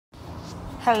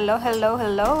Hello, hello,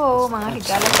 hello, mga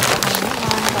higala sa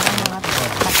kahanginan, karang mga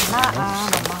taknaa,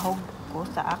 mamahog ko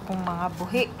sa akong mga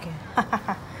buhi.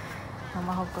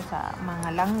 Mamahog ko sa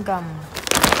mga langgam.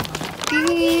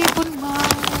 Mga ibon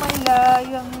mang may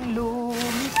layang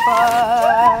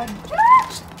lumipad.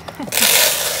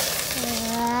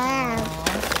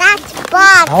 That's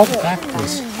bad. I'll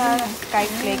practice. Sky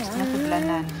flakes na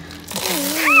sudlanan.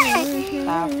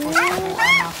 Tapos ako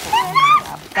anak ko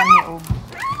kami og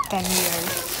 10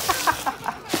 years.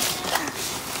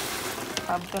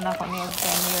 Pabto na ko niya og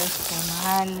 10 years kay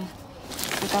mahal.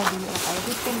 Kita dili o kay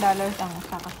 $15 ang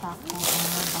usa ka sako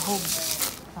ang bahog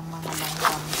sa mga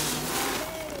langgam dili.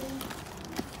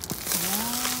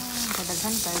 Yan,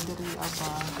 kadaghan kay diri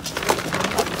aba.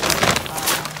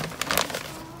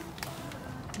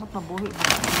 Mabuhi ba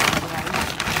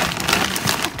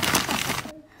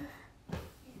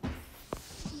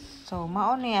so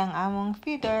mao ni ang among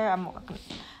feeder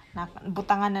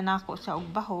butangan na nako sa og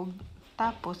bahog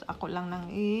tapos ako lang nang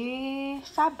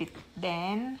isabit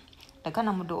then daghan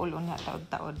na mo duol unya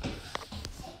taod-taod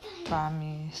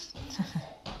promise.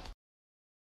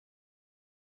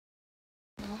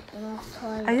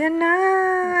 Ayan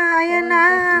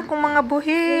na kung mga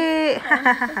buhi.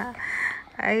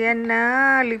 Ayan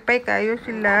na, lipay kayo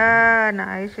sila.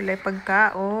 Naay sila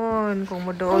pagkaon. Kung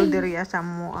modool diri sa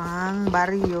mo ang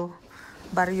baryo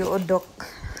Odok.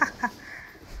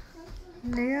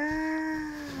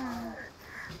 Ayan.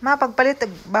 Ma, pagpalit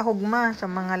bahog ma sa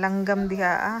mga langgam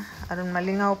diha aron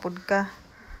malingaw pud ka.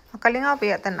 Makalingaw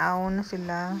piya tan-aw na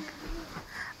sila.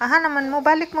 Aha naman mo,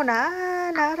 balik mo na.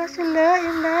 Nara sila,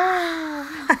 yun na.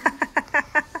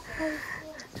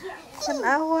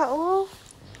 Tan-awa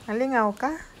Nalingaw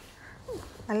ka?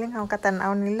 Nalingaw ka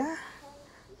tanaw nila?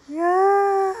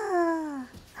 Yeah!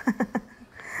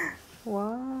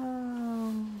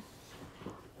 Wow!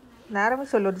 Naarami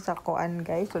sulod sa kuan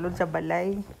guys, sulod sa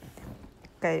balay.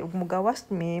 Kay ug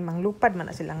mugawas mi, manglupad man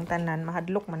na silang tanan,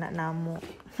 mahadlok man na namo.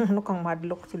 Ano kang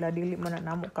mahadlok sila, dili man na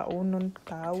namo kaunon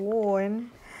kawon.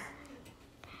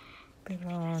 Pero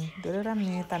dili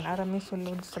rami tan-arami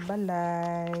sulod sa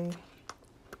balay.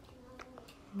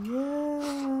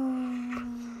 Yeah.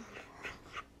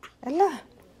 Ella,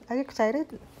 are you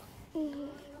excited?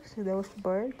 See those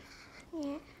birds?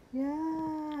 Yeah.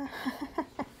 Yeah.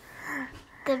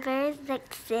 The birds look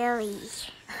silly.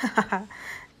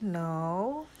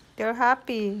 No, they're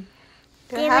happy.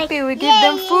 They're They're happy. like, We give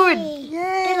them "Yay!" food.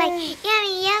 They're Yeah. like,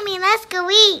 yummy, yummy, let's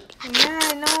go eat. Yeah,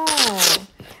 I know.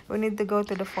 We need to go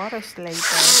to the forest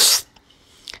later.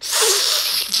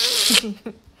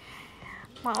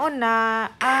 Mauna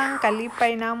ang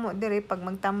kalipay namo diri pag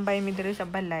magtambay mi diri sa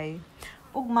balay.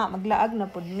 Ugma maglaag na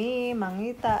pud mi,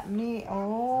 mangita mi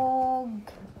og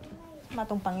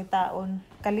matong pangitaon,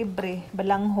 kalibre,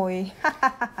 balanghoy.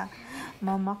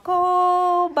 Mama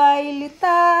ko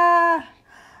baylita,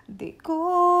 di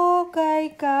ko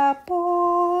kay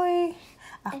kapoy,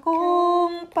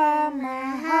 akong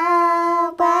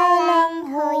pamahal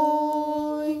balanghoy.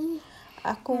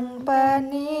 Akong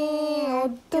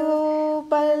paniod to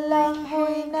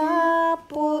balanghoy na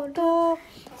puto,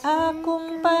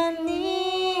 akong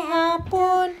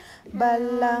panihapon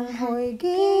balanghoy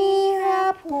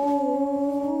gihapon.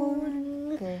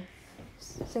 Okay,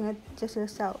 sing it just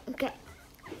yourself. Okay.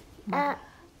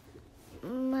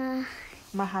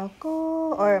 Mahal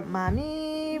ko or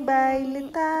Mami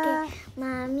Baylita.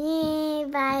 Mami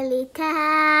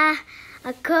Baylita,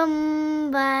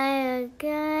 akong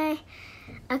bagay,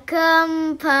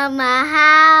 akong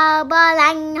pamahal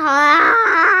balanghoy.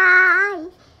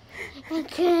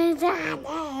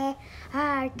 Kuzane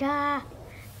harta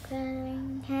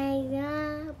balanghoy na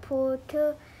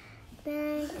puto,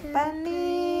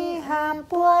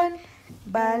 Panihapon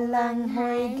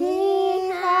balanghoy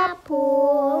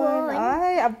gihapon.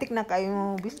 Ay, abtik na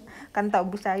kayo kanta og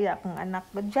Bisaya akong anak.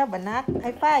 Good job, anak.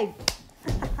 High five.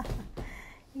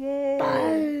 Yay.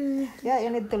 Yeah, you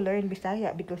need to learn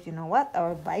Bisaya because you know what?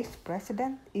 Our Vice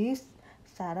President is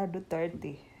Sara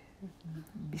Duterte.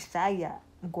 Bisaya.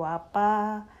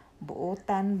 Guwapa,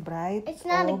 buotan, bright. It's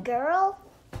not a girl.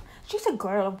 She's a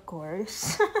girl, of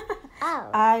course. Oh,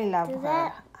 I love Does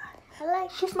her. I like.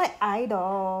 She's my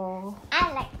idol.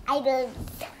 I like idols.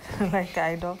 Like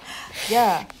idol.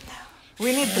 Yeah. We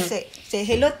need to say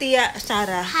hello, Tia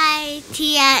Sara. Hi,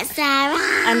 Tia Sarah.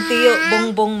 And Tio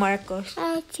Bongbong Marcos.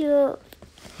 Hi, Tio.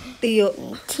 Tia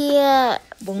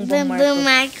Bongbong Bongbong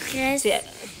Marcos. Marcos. Si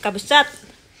Kabsat.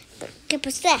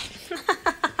 Kapusta?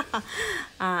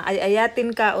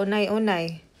 Ay-ayatin ka,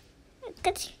 unay-unay.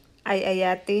 Kasi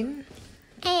Ay-ayatin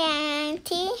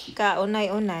Auntie. ka,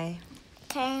 unay-unay.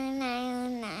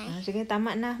 Pakainin. Sige,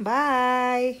 tama na.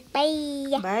 Bye!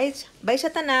 Bye. Bye! Bye sa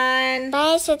tanan!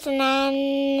 Bye, Satanan.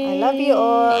 I love you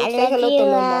all. I Say love hello you to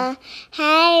Lola. all.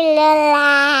 Hi, Lola.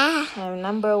 I'm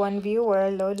number 1 viewer,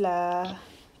 Lola.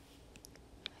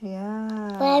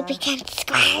 Yeah. Well, we can Look at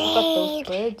those subscribe.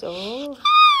 birds. Oh.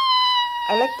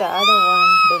 I like the other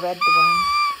one, the red one.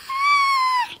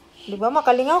 Di ba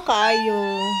makalingaw kaayo?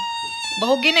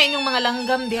 Bahugin na inyong mga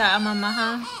langgam diha, mama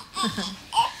ha.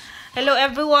 Hello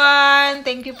everyone.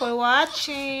 Thank you for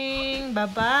watching.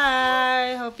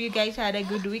 Bye-bye. Hope you guys had a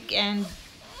good weekend.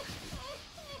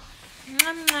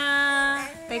 Mwah.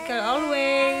 Take care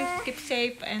always. Keep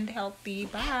safe and healthy.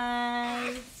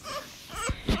 Bye.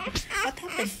 What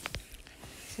happened?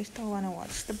 Sister wanna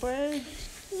watch the birds?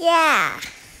 Yeah.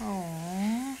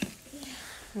 Oh.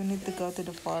 We need to go to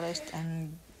the forest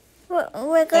and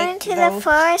We're going Take to the those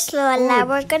forest, Lola.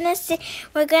 food.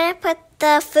 We're gonna put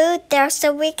the food there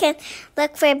so we can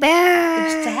look for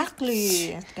birds.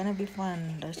 exactly. It's gonna be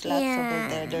fun. There's lots of birds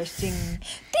there. They're singing.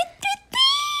 Tweet, tweet,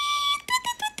 tweet, tweet,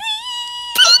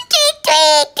 tweet,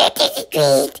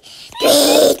 tweet,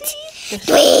 tweet,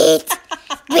 tweet,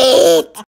 tweet.